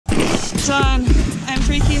John, I'm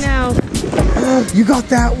freaking out. You got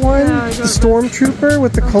that one? Yeah, the Stormtrooper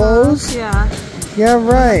with the clothes? Yeah. Yeah,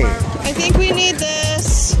 right. I think we need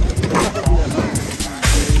this.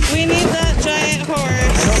 We need that giant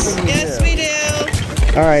horse. Yes, we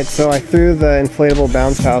do. Alright, so I threw the inflatable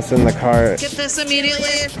bounce house in the cart. Get this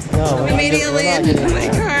immediately. No, Immediately into my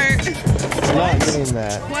cart. We're not getting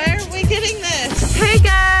that. Why aren't we getting this? Hey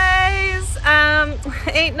guys!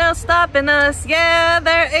 Ain't no stopping us. Yeah,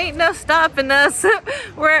 there ain't no stopping us.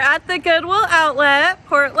 We're at the Goodwill outlet,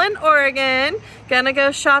 Portland, Oregon. Gonna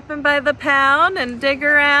go shopping by the pound and dig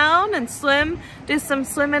around and swim, do some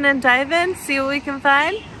swimming and diving, see what we can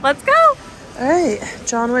find. Let's go! Alright,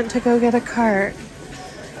 John went to go get a cart.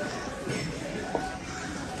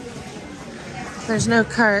 There's no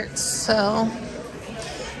carts, so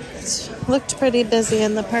it looked pretty busy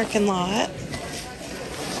in the parking lot.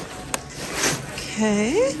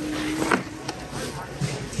 Okay.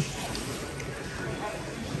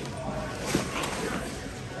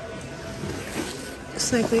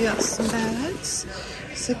 Looks like we got some bags.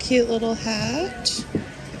 It's a cute little hat.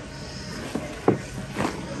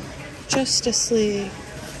 Justice League.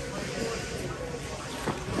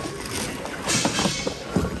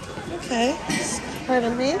 Okay.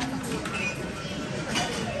 Pardon me.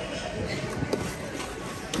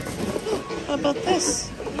 How about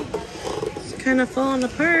this? It's kind of falling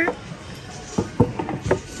apart.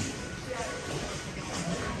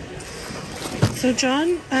 So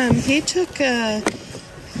John, he took a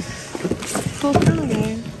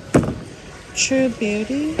True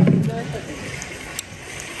Beauty.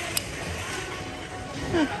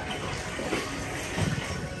 Huh.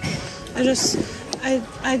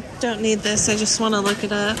 I don't need this. I just want to look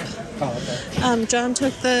it up. Oh, okay. John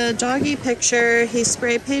took the doggy picture. He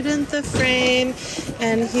spray painted the frame,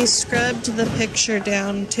 and he scrubbed the picture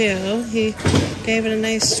down too. He gave it a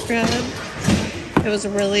nice scrub. It was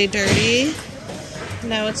really dirty.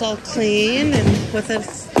 Now it's all clean and with a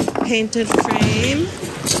painted frame.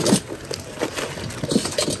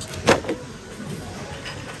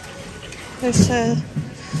 There's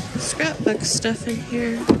scrapbook stuff in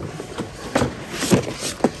here.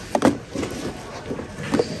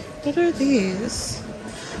 What are these?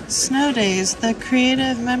 Snow Days, the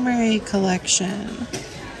Creative Memory Collection.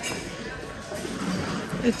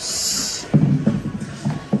 It's...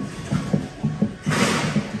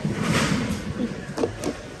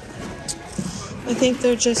 I think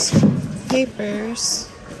they're just papers.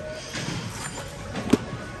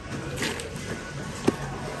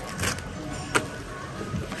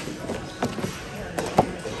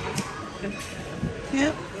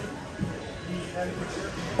 Yep.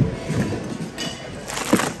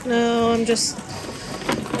 No, I'm just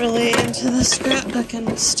really into the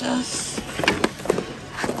scrapbooking stuff.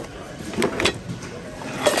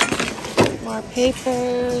 More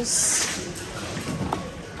papers.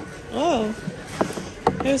 Oh,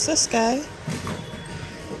 there's this guy.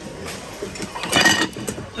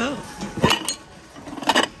 Oh.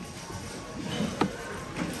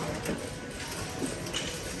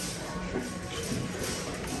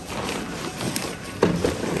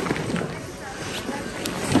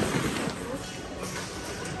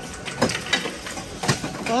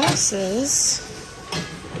 Glasses,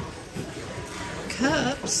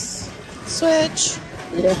 cups, switch.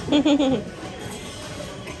 Yeah.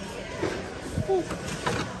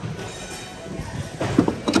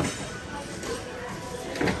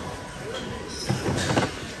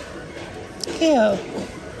 Ew.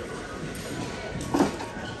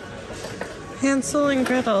 Hansel and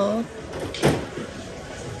Gretel.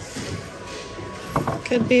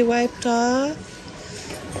 Could be wiped off.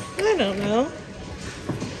 I don't know.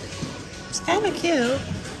 It's kind of cute.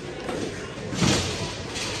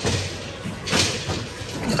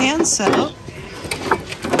 Hand soap.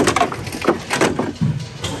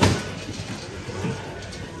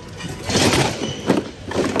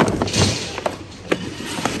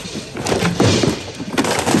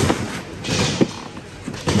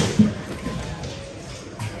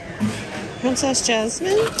 Princess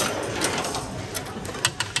Jasmine?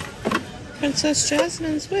 Princess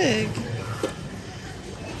Jasmine's wig.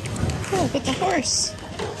 Oh, with the horse.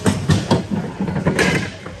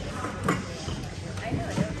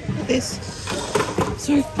 These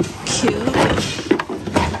are cute.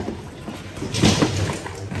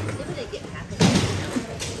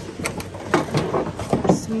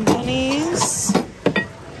 Some bunnies.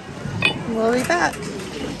 We'll be back.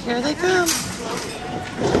 Here they come.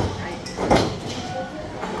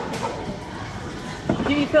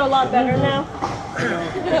 Do you feel a lot better now?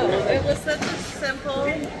 It was such a simple,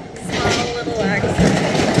 small little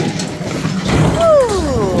accident.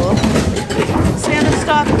 Ooh,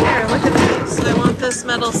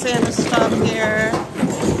 little Santa stop here.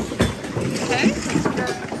 Okay, let's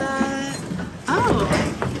grab that. Oh,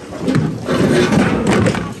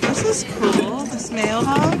 this is cool. This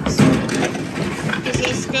mailbox. Does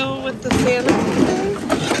this go with the Santa thing?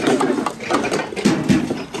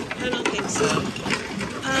 I don't think so.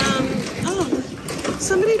 Oh,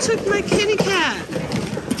 somebody took my kitty cat.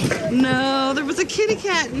 No, there was a kitty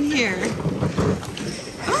cat in here.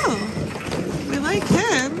 Oh, we like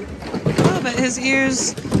him. Oh, but his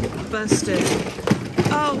ears busted.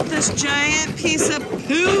 Oh, this giant piece of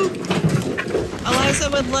poop. Eliza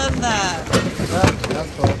would love that.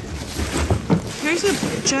 That's cool. Here's a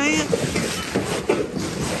giant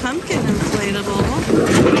pumpkin inflatable.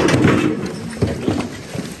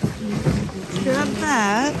 Grab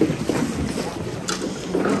that.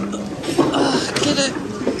 Oh, get it.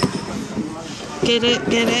 Get it,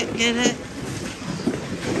 get it, get it.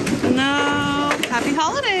 No. Happy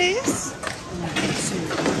holidays.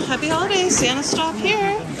 Happy holidays. Santa stop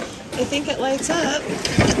here. I think it lights up,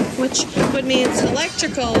 which would mean it's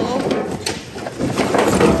electrical.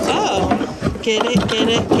 Oh. Get it, get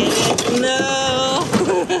it, get it. No.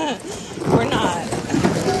 We're not.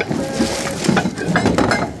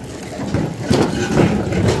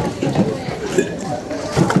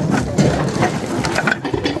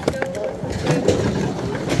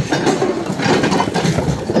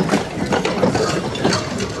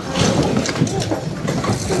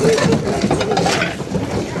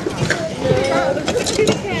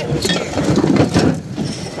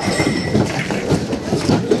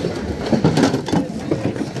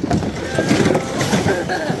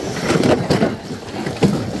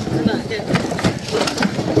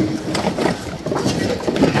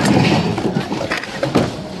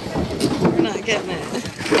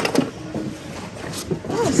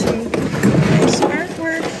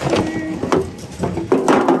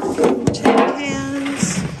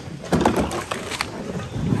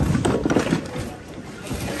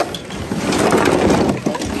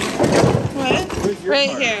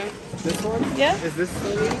 Right here. This one? Yeah. Is this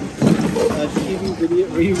TV video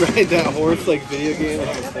where you ride that horse like video game?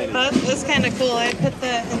 That's kind of cool. I put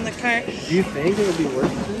that in the cart. Do you think it would be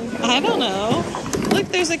worth it? I don't know. Look,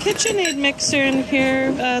 there's a KitchenAid mixer in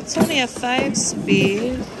here. It's only a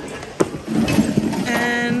 5-speed.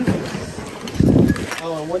 And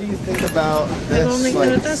oh, and what do you think about this? I've only like,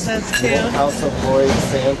 got this has too. House of Lloyd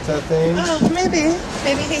Santa thing? Oh, maybe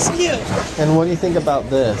he's cute. And what do you think about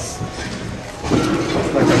this?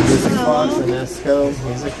 Like a music box, an Esco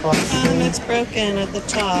music box. It's broken at the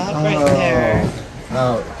top, right there.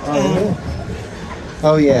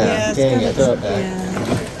 Oh yeah. Yeah, Dang it, throw it back.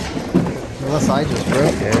 Yeah. Unless I just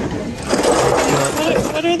broke it.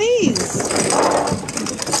 What are these?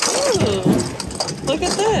 Ooh, look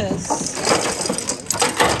at this.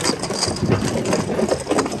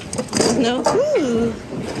 No, ooh.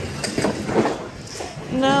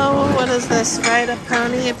 No, what is this? Ride a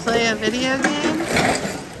pony and play a video game?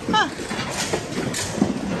 Huh.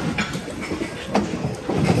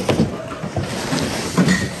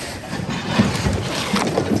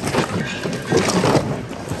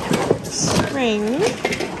 Spring.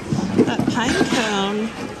 That pine cone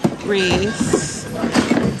wreath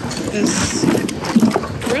is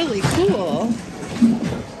really cool.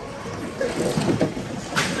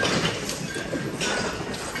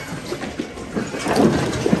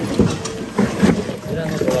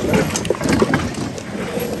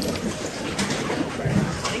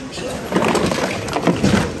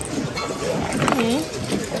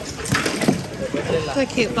 A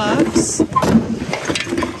cute box. Some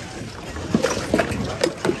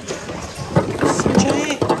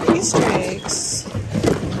giant Easter eggs.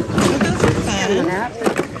 Oh, those are fun.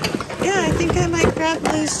 Yeah, I think I might grab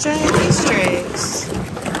those giant Easter eggs.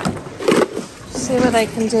 See what I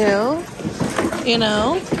can do. You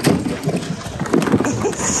know?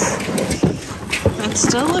 I'm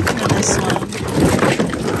still looking at this one.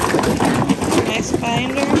 Nice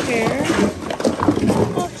binder here.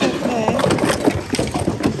 That's okay.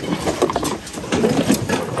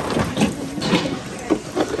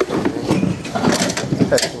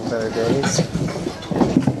 Catching better days.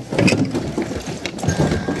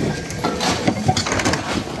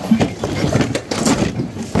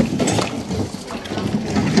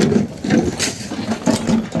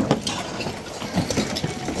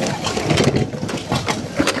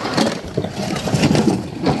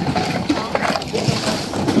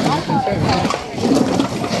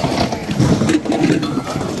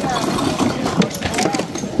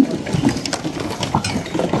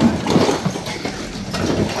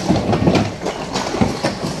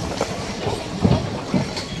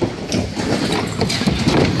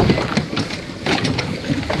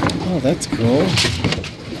 that's cool.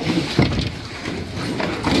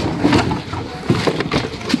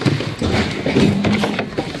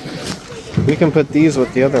 We can put these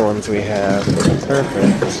with the other ones we have.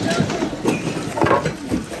 Perfect.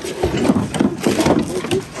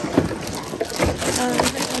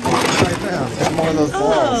 More of those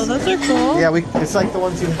balls. Oh, those are cool. Yeah, it's like the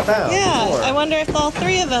ones you found. Yeah, before. I wonder if all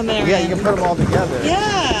three of them are Yeah, in. you can put them all together.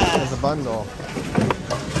 Yeah. As a bundle.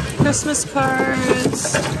 Christmas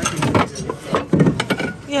cards.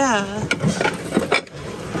 Yeah.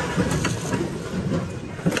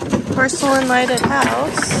 Porcelain lighted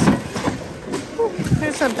house. Ooh,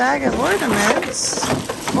 here's a bag of ornaments.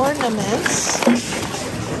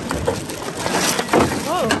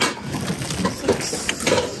 Whoa.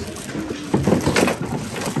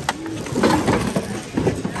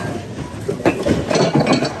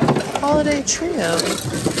 Holiday trio.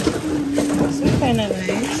 Those are kind of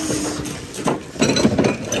nice.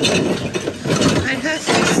 I'd have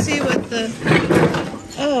to see what the...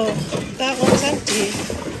 Oh, that one's empty.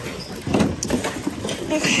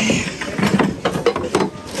 Okay.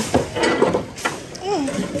 Oh.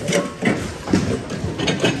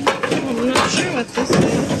 I'm not sure what this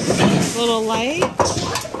is. A little light.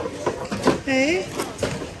 Okay.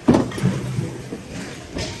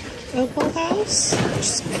 Opal house.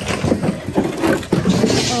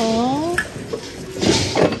 Oh.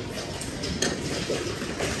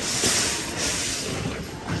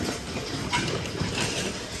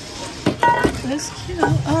 That's cute.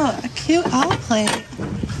 Oh, a cute owl plate.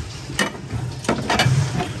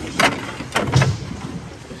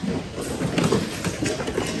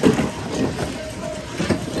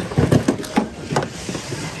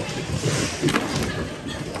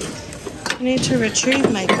 I need to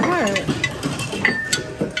retrieve my cart.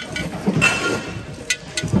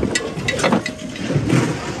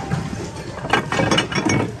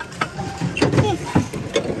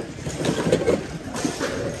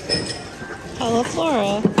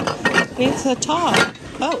 Flora needs a top.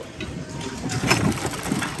 Oh.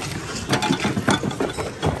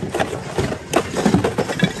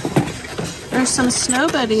 There's some snow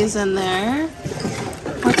buddies in there.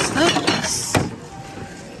 What's this?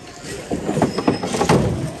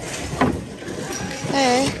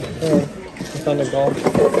 Hey. Oh, I found a golf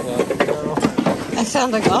club. I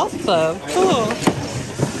found a golf club. Cool.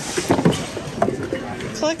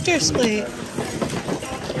 Collector's plate.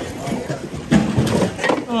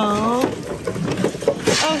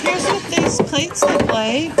 Oh, here's what these plates look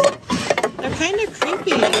like. They're kind of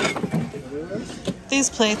creepy. These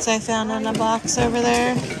plates I found in a box over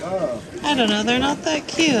there. I don't know, they're not that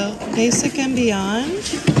cute. Basic and Beyond.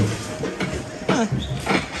 Huh.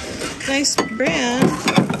 Nice brand.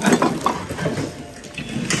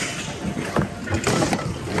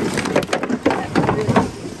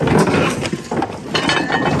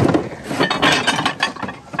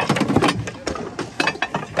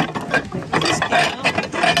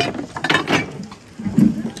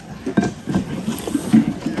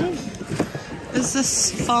 Is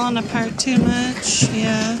this falling apart too much?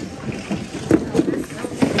 Yeah.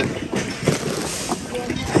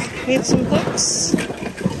 Need some books.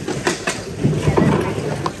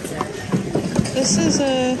 This is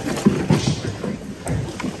a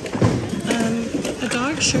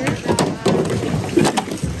dog shirt.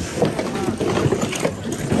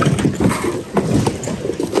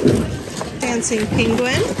 Dancing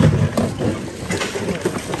penguin.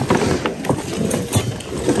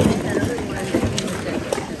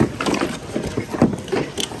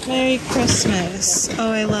 Merry Christmas.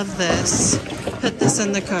 Oh, I love this. Put this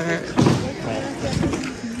in the cart.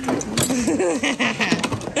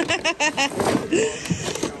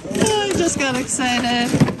 Oh, I just got excited.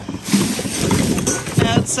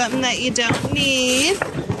 Now it's something that you don't need.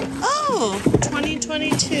 Oh,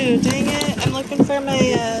 2022. Dang it. I'm looking for my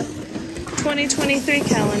 2023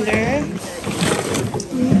 calendar.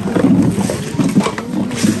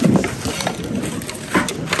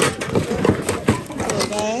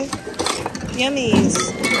 Yummies.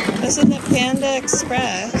 This is the Panda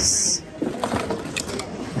Express.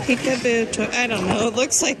 Peekaboo toy. I don't know. It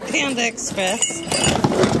looks like Panda Express.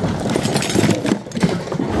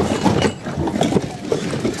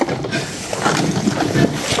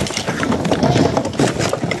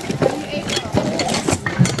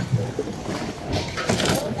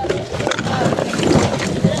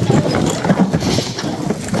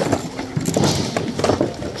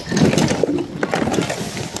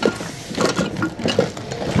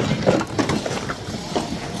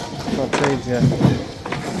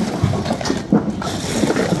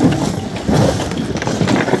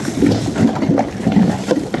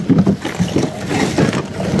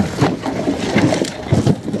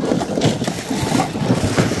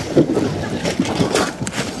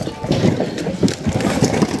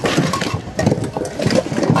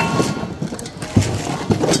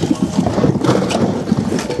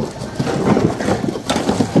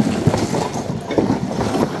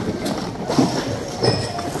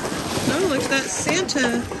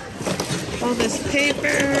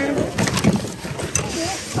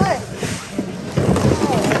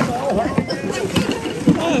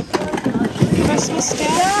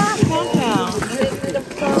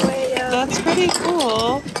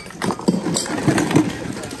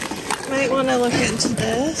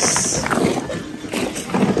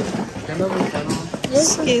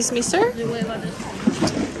 Excuse me, sir.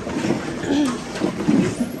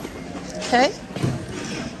 Okay.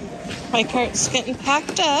 My cart's getting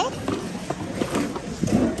packed up.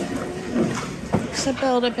 There's a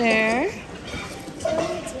Build-A-Bear.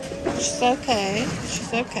 She's okay.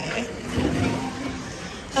 She's okay.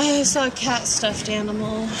 I saw a cat stuffed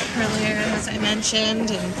animal earlier, as I mentioned,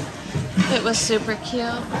 and it was super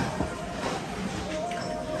cute.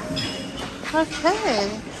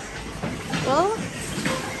 Okay. Well,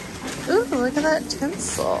 ooh, look at that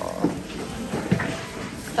tinsel.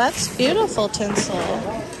 That's beautiful tinsel.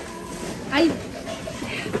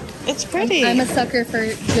 It's pretty. I'm a sucker for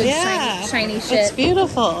good shiny shit. It's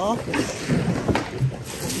beautiful.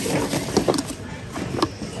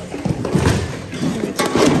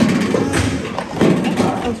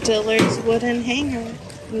 A Dillard's wooden hanger.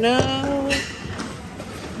 No.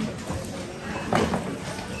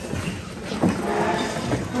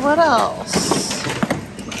 What else?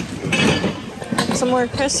 Some more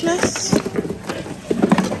Christmas.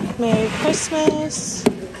 Merry Christmas.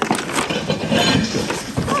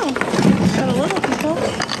 Oh, got a little people.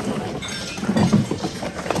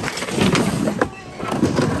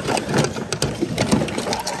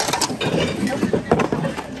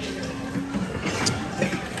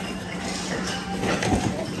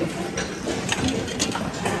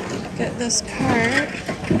 Get this cart.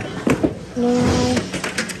 No.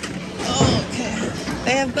 Oh, okay.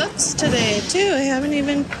 They have books today too. I haven't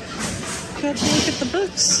even got to look at the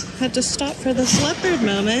books. Had to stop for this leopard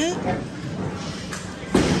moment.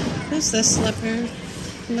 Who's this leopard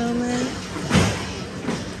moment?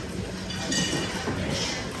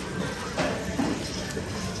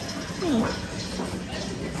 Oh.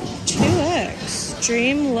 2X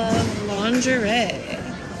Dream Love Lingerie.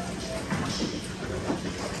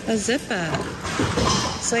 A zip-up.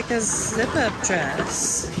 It's like a zip-up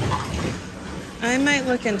dress. I might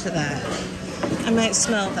look into that. I might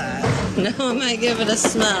smell that. No, I might give it a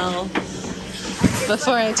smell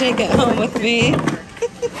before I take it home with me.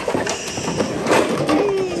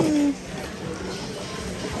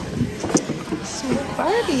 Some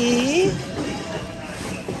Barbie.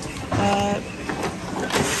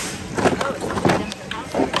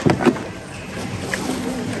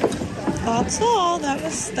 That's all. That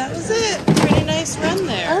was it. Pretty nice run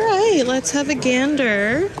there. All right, let's have a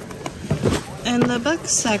gander in the book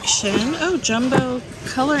section. Oh, jumbo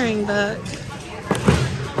coloring book.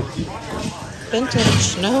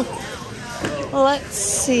 Vintage, no. Let's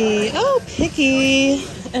see. Oh, Piggy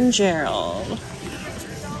and Gerald.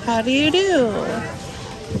 How do you do?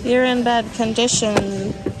 You're in bad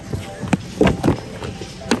condition.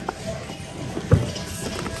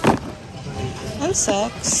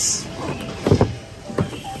 Insects.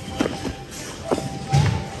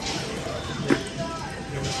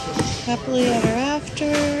 Happily ever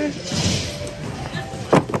after.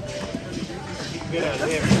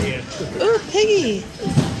 Ooh, Piggy.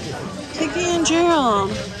 Piggy and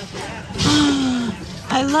Gerald.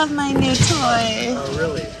 I love my new toy. Oh,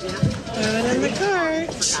 really? Throw it in the cart.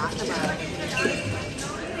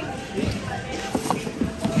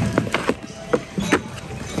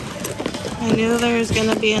 I knew there was going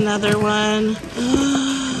to be another one.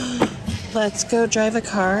 Let's go drive a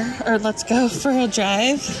car, or let's go for a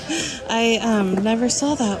drive. I never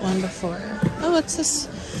saw that one before. Oh, what's this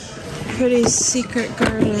pretty secret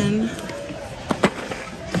garden?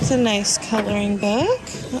 It's a nice coloring book.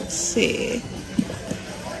 Let's see.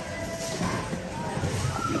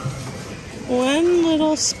 One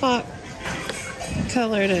little spot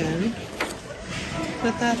colored in,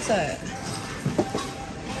 but that's it.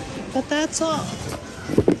 But that's all.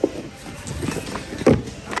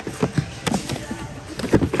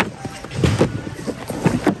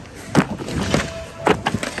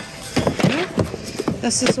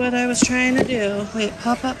 This is what I was trying to do. Wait,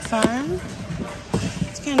 Pop-Up Farm?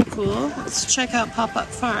 It's kind of cool. Let's check out Pop-Up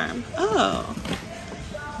Farm. Oh.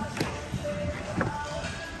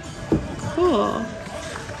 Cool.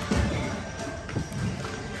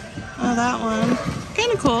 Oh, that one.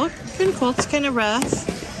 Kind of cool. Kind of cool. It's kind of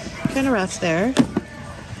rough. Kind of rough there.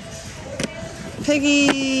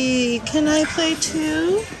 Piggy, can I play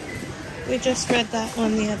too? We just read that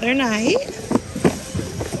one the other night.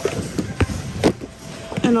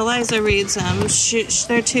 And Eliza reads them.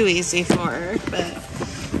 They're too easy for her, but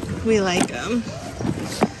we like them.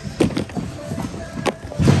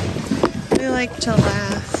 We like to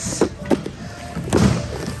laugh.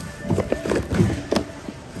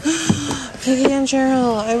 Piggy and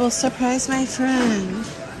Gerald, I will surprise my friend.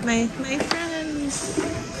 My friends.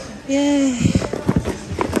 Yay.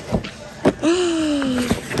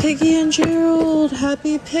 Piggy and Gerald,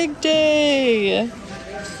 happy Pig Day.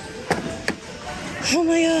 Oh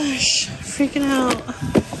my gosh, freaking out.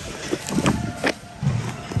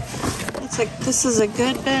 It's like, this is a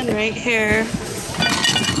good bin right here.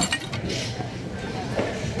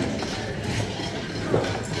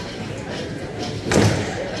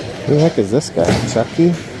 Who the heck is this guy?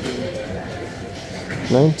 Chucky?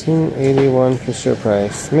 1981 Fisher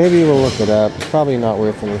Price. Maybe we'll look it up. Probably not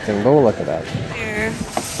worth anything, but we'll look it up. Here.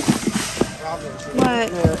 What?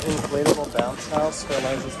 The inflatable bounce house for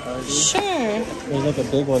Eliza's party. Sure. There's like a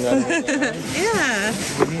big one right there. Yeah.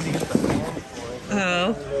 We need to get the fan for it.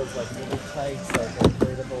 Oh. Those like little tights, like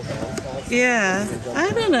inflatable bounce house. Yeah.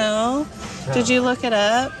 I don't know. Did you look it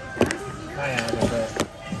up? I haven't, but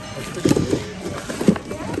it's pretty good.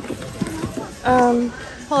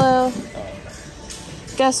 Hello.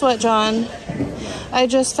 Guess what, John? I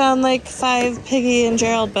just found like 5 Piggy and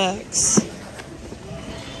Gerald books.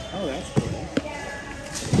 Oh, that's cool.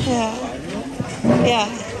 Yeah. Yeah.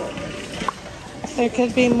 There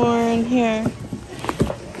could be more in here.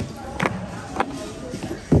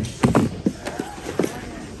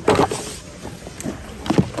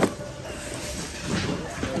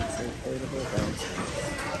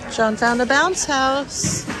 John found a bounce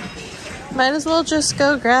house. Might as well just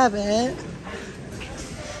go grab it.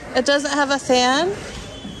 It doesn't have a fan?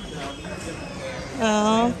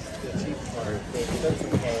 Oh.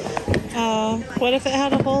 Oh. What if it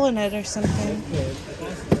had a hole in it or something?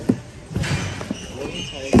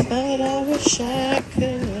 But I wish I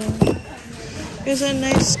could. Here's a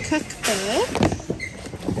nice cookbook.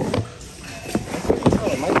 Oh,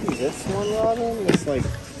 it might be this one, Robin. It's like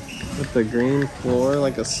with the green floor,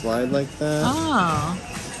 like a slide like that. Oh.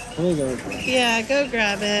 Let me go. Yeah, go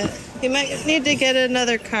grab it. You might need to get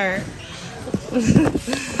another cart.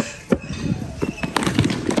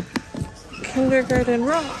 Kindergarten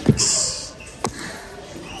rocks.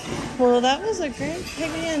 Well, that was a great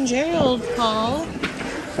Piggy and Gerald haul.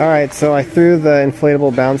 Alright, so I threw the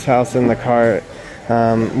inflatable bounce house in the cart.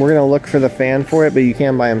 We're going to look for the fan for it, but you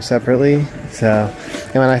can buy them separately. So,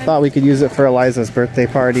 and I thought we could use it for Eliza's birthday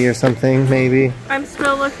party or something, maybe. I'm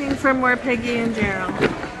still looking for more Piggy and Gerald.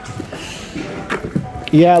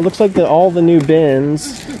 Yeah, it looks like all the new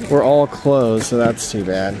bins were all closed, so that's too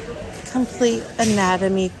bad. Complete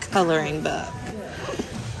anatomy coloring book.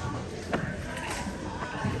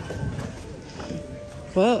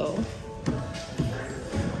 Whoa.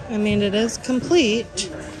 I mean, it is complete.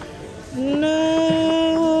 No.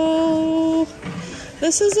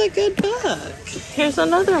 This is a good book. Here's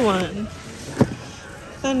another one.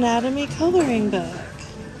 The anatomy coloring book.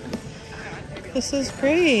 This is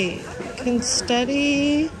great. You can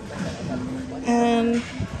study and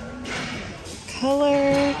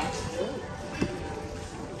color.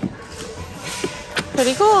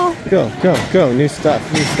 Pretty cool. Go, go, go. New stuff,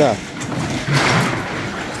 new stuff.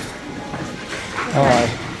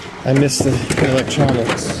 Oh, I missed the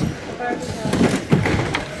electronics.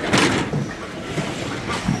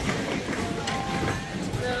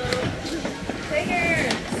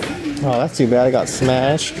 Oh, that's too bad. I got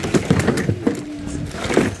smashed.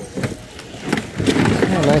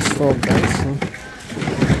 Oh, nice little Dyson.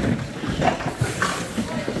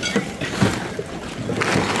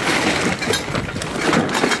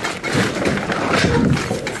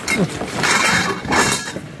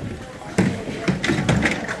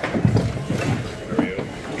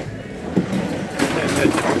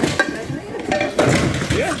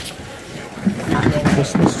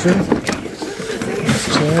 Christmas tree.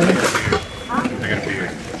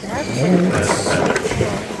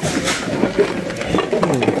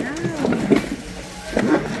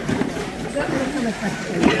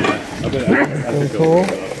 Cool.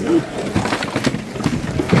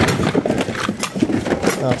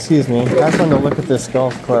 Oh, excuse me. I just wanted to look at this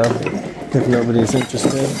golf club if nobody's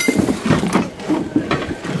interested.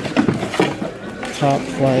 Top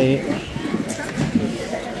Flight.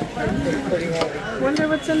 Wonder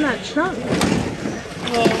what's in that trunk.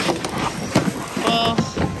 Well,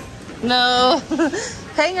 no.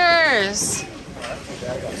 Hangers.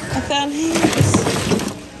 I found hangers.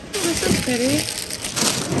 Oh, this is pretty.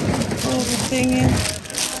 Oh, the thing in.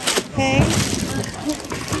 Hey.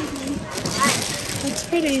 That's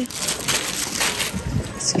pretty.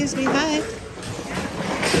 Excuse me, hi.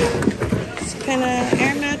 It's kind of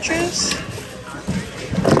air mattress.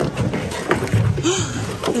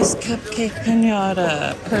 This cupcake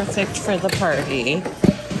pinata, perfect for the party.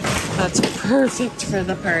 That's perfect for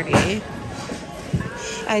the party.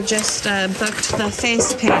 I just booked the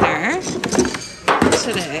face painter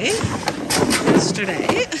today.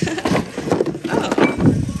 Yesterday. Oh.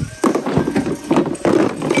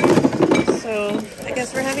 So, I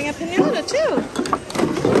guess we're having a pinata too.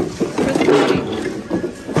 For the party.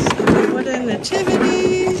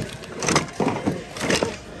 nativity.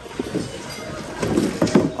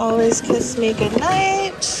 Always kiss me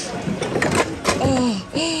goodnight. Oh,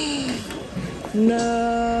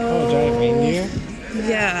 no. Oh, giant reindeer?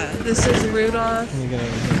 Yeah, this is Rudolph.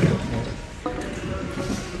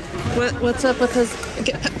 What's up with his...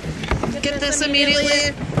 Get this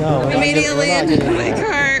immediately. No, Immediately into my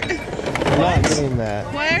cart. We're not getting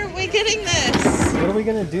that. Why aren't we getting this? What are we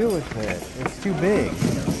gonna do with it? It's too big.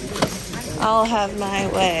 I'll have my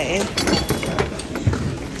way.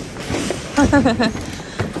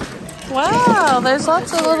 Wow, there's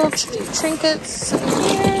lots of little trinkets in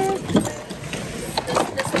here.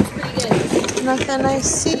 Nothing I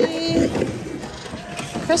see.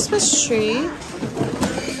 Christmas tree.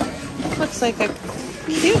 Looks like a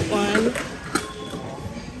cute one.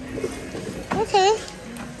 Okay.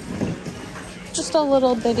 Just a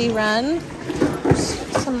little bitty run.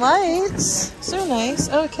 Some lights. So nice.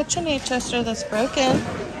 Oh, a KitchenAid toaster that's broken.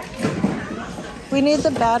 We need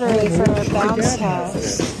the battery for our bounce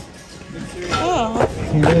house. Oh.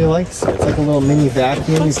 He really likes it. It's like a little mini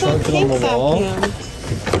vacuum. What's You plug that it on the pink wall. vacuum?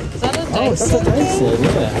 Is that a Dyson? Oh, that's a Dyson,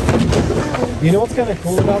 yeah. You know what's kind of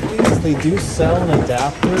cool about these? They do sell an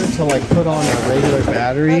adapter to like put on a regular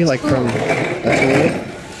battery, That's like cool. from. That's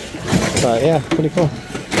weird. But yeah, pretty cool.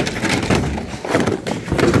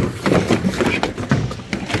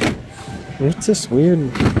 What's this weird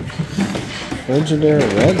legendary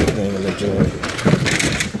red thing in the joint?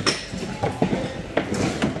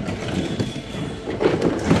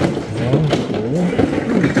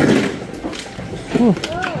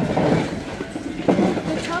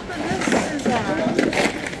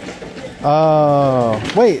 Oh,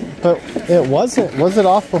 wait, but it wasn't. Was it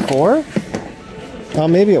off before? Oh,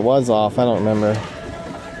 maybe it was off. I don't remember.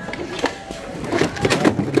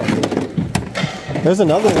 There's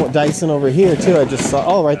another Dyson over here, too. I just saw.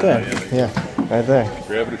 Oh, right there. Yeah, right there.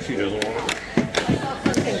 Grab it if she doesn't want it.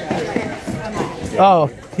 Oh,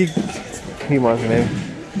 he wants maybe.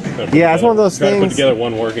 Yeah, it's one of those Try to things. put together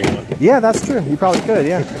one working one. Yeah, that's true. You probably could,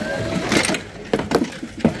 yeah.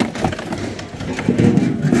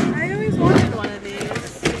 I always wanted one of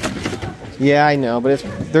these. Yeah, I know, but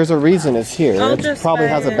there's a reason it's here. I'll It just probably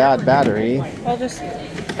buy has a it. bad battery. I'll just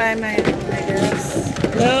buy my own, I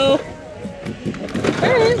guess. No.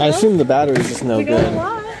 Alright, I assume the battery's just no we got a good.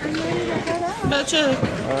 lot. I'm ready to head out. Bunch of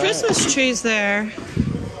Christmas trees there.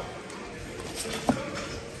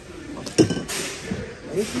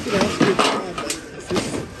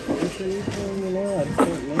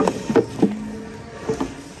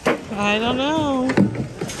 I don't know.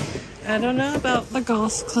 I don't know about the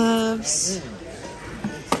golf clubs.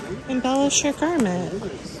 Embellish your garment.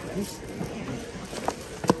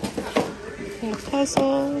 A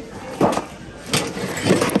puzzle.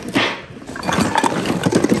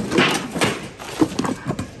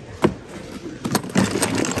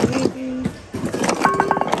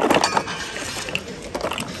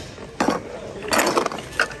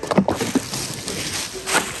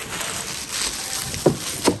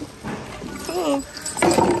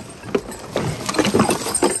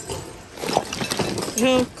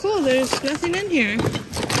 Oh, cool. There's nothing in here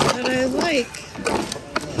that I like.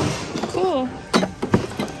 Cool.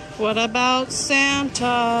 What about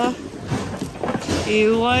Santa?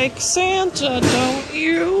 You like Santa, don't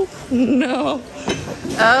you? No.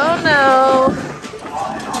 Oh, no.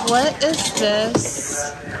 What is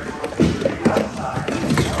this?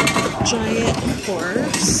 Giant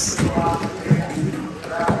horse.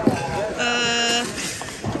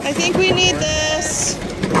 I think we need this.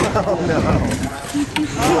 Oh, no.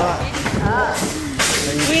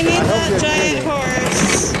 We need that giant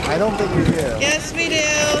horse. I don't think you do. Yes, we do.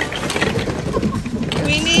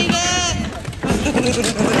 We need it.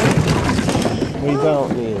 We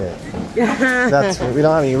don't need it. That's we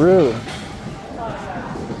don't have any room.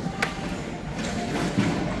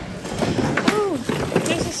 Oh,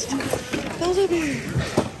 there's a Build-A-Bear.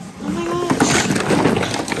 Oh my gosh.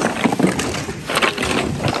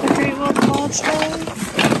 The Great Wolf Lodge toy.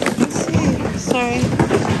 Let's see. Sorry.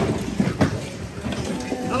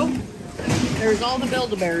 Oh, there's all the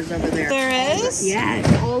Build-A-Bears over there. There is? Yes,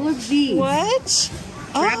 all of these. What?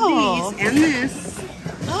 Grab Oh. these and this.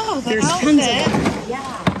 Oh, the There's outfit. tons of them.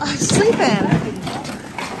 Yeah. I'm sleeping.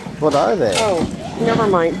 What are they? Oh, never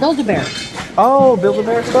mind. Build-A-Bear. Oh,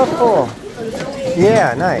 Build-A-Bear stuff? Cool.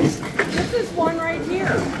 Yeah, nice. This is one right here.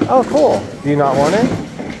 Oh, cool. Do you not want it?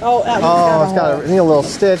 Oh, Oh, it's got need a little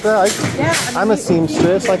stitch. I'm a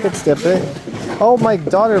seamstress. I could stip it. Oh, my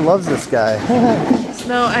daughter loves this guy.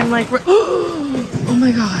 No, I'm like, oh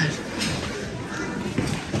my god.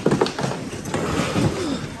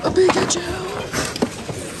 A Pikachu.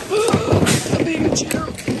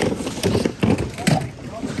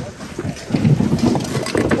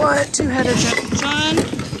 What? Two-headed John?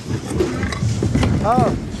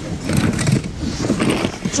 Oh.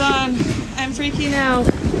 John, I'm freaking out.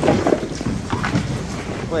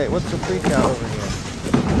 Wait, what's the freak out over here?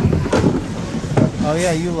 Oh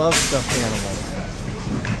yeah, you love stuffed animals.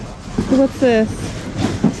 What's this?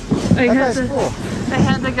 That guy's cool. I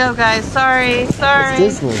had to go, guys. Sorry. It's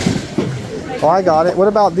Disney. Oh, I got it. What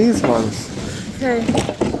about these ones? Okay.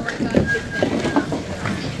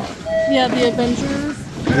 Yeah, the Avengers.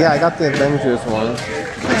 Yeah, I got the Avengers one.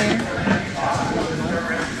 Okay.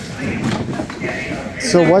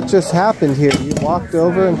 So what just happened here? You walked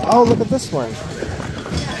over and oh, look at this one.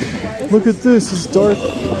 Look at this. It's dark.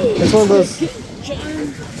 It's one of those.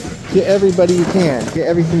 Get everybody you can. Get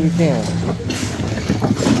everything you can.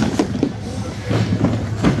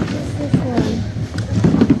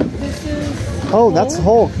 Oh, that's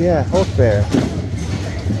Hulk. Yeah, Hulk Bear.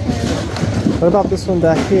 What about this one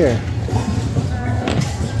back here?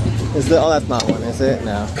 Is the? Oh, that's not one, is it?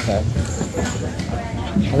 No. Okay.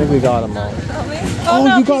 I think we got them all. Oh,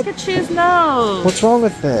 no, you got Pikachu's nose. What's wrong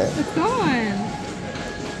with it? It's gone.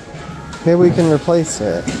 Maybe we can replace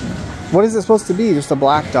it. What is it supposed to be? Just a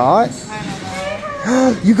black dot? I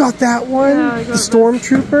don't know. You got that one? Yeah, I the got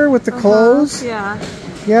Stormtrooper with the clothes? Yeah.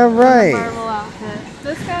 Yeah, right. Marvel outfit.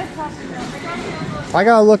 This guy's talking about. I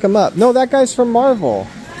gotta look him up. No, that guy's from Marvel.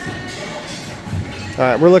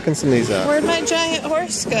 Alright, we're looking some of these up. Where'd my giant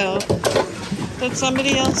horse go? Did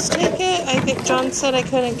somebody else take it? I think John said I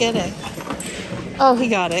couldn't get it. Oh, he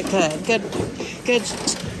got it. Good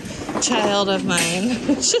child of mine.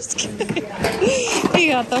 Just kidding. He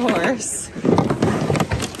got the horse.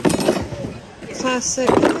 Classic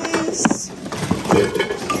case.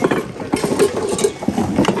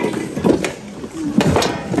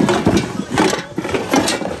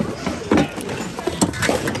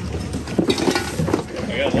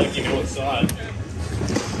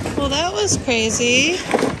 Well, that was crazy.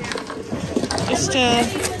 Just I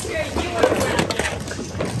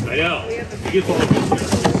know. You get the whole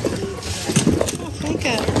oh, thank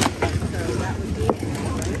you.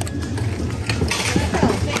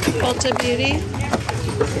 Ulta Beauty.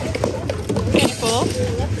 Beautiful.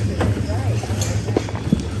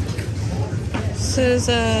 This is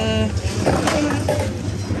a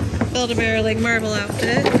Build-A-Bear like Marvel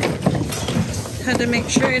outfit. Had to make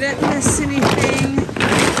sure I didn't miss anything.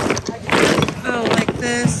 Oh, like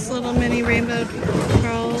this little mini rainbow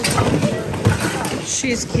pearls.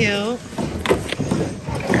 She's cute.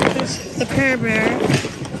 There's the Pear Bear.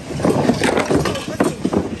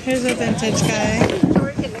 Here's a vintage guy.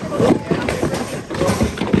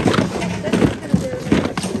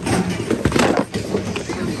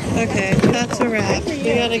 Okay, that's a wrap. We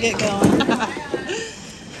gotta get going.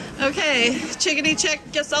 Okay, chickadee check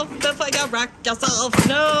yourself before you wreck yourself.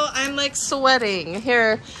 No, I'm like sweating.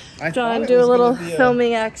 Here, John, do a little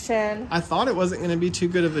filming action. I thought it wasn't going to be too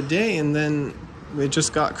good of a day, and then it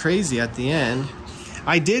just got crazy at the end.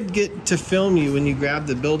 I did get to film you when you grabbed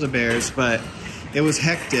the Build-A-Bears, but it was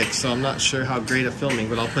hectic, so I'm not sure how great at filming,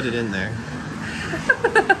 but I'll put it in there.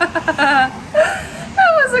 That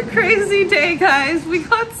was a crazy day, guys. We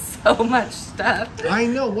got so much stuff. I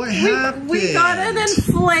know, what happened? We got an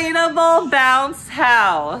inflatable bounce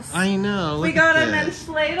house. I know, We got an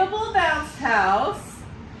inflatable bounce house.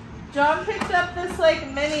 John picked up this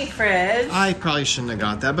like mini fridge. I probably shouldn't have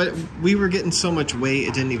got that, but we were getting so much weight,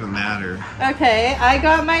 it didn't even matter. Okay, I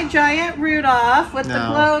got my giant Rudolph with the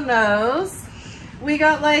blow nose. We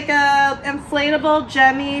got like a inflatable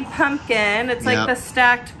Jemmy pumpkin. It's like the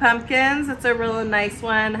stacked pumpkins. It's a really nice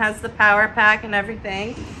one. Has the power pack and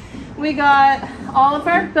everything. We got all of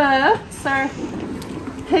our books, our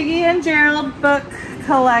Piggy and Gerald book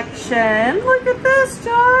collection. Look at this,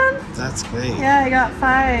 John. That's great. Yeah, I got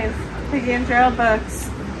 5 Piggy and Gerald books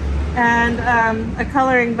and a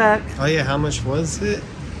coloring book. Oh yeah, how much was it?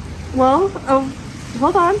 Well,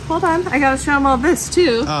 hold on. I gotta show them all this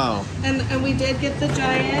too. Oh. And we did get the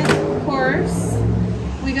giant horse.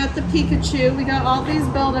 We got the Pikachu. We got all these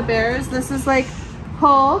Build-A-Bears. This is like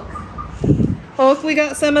Hulk. We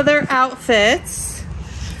got some of their outfits.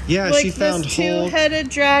 Yeah, like she found this Hulk. two-headed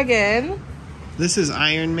dragon. This is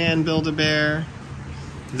Iron Man Build-A-Bear.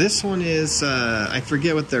 This one is, I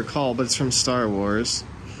forget what they're called, but it's from Star Wars.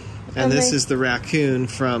 And this is the raccoon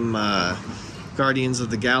from Guardians of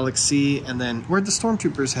the Galaxy. And then, where'd the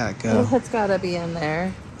Stormtrooper's hat go? Oh, it's gotta be in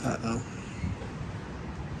there. Uh-oh.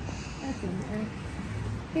 That's in there.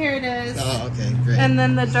 Here it is. Oh, okay, great. And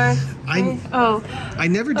then the Darth... I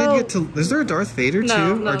never did get to... Is there a Darth Vader too?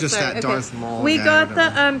 No, or just sorry. that Darth Maul We guy got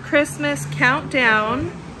the Christmas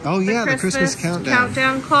countdown. Oh yeah, the Christmas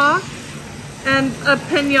countdown clock. And a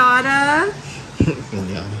piñata.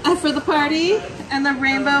 Pinata. For the party. And the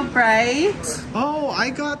Rainbow Bright. Oh, I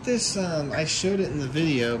got this, I showed it in the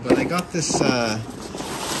video, but I got this,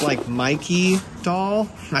 like Mikey doll.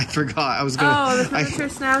 I forgot. I was gonna. Oh, the furniture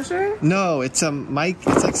snatcher? No, it's Mike.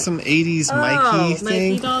 It's like some 80s Mikey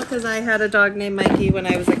thing. Mikey doll, because I had a dog named Mikey when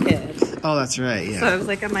I was a kid. Oh, that's right. Yeah. So I was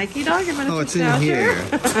like a Mikey dog. Oh, it's in here.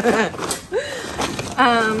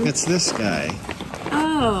 It's this guy.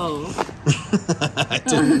 Oh. I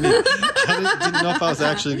didn't know if I was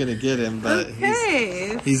actually gonna get him, but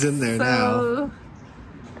he's in there now.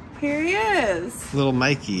 Here he is. Little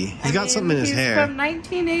Mikey. He's got something in his hair. He's from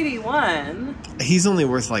 1981. He's only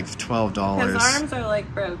worth like $12. His arms are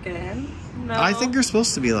like broken. No. I think you're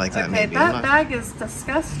supposed to be like that. Okay, maybe. that bag is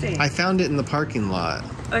disgusting. I found it in the parking lot.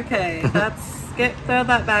 Okay, throw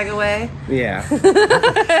that bag away. Yeah.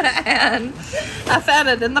 And I found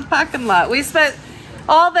it in the parking lot. We spent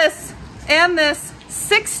all this and this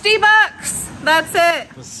 $60. That's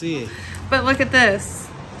it. Let's see. But look at this.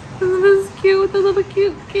 Isn't this cute with the little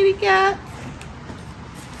cute kitty cat?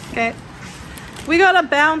 Okay. We got a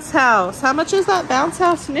bounce house. How much is that bounce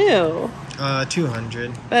house new?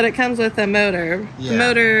 200. But it comes with a motor. Yeah. The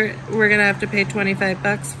motor we're gonna have to pay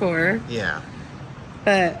 $25 for. Yeah.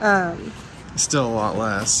 But still a lot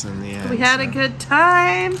less in the end. we had a good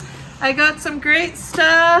time. I got some great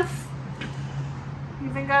stuff.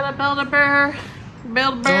 Even got a Build-A-Bear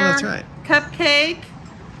Oh, that's right. cupcake.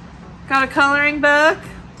 Got a coloring book.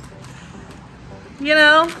 You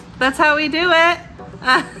know, that's how we do it.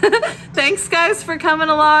 Thanks guys for coming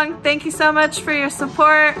along. Thank you so much for your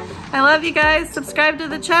support. I love you guys. Subscribe to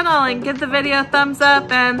the channel and give the video a thumbs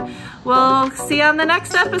up, and we'll see you on the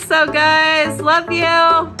next episode, guys. Love you.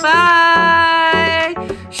 Bye.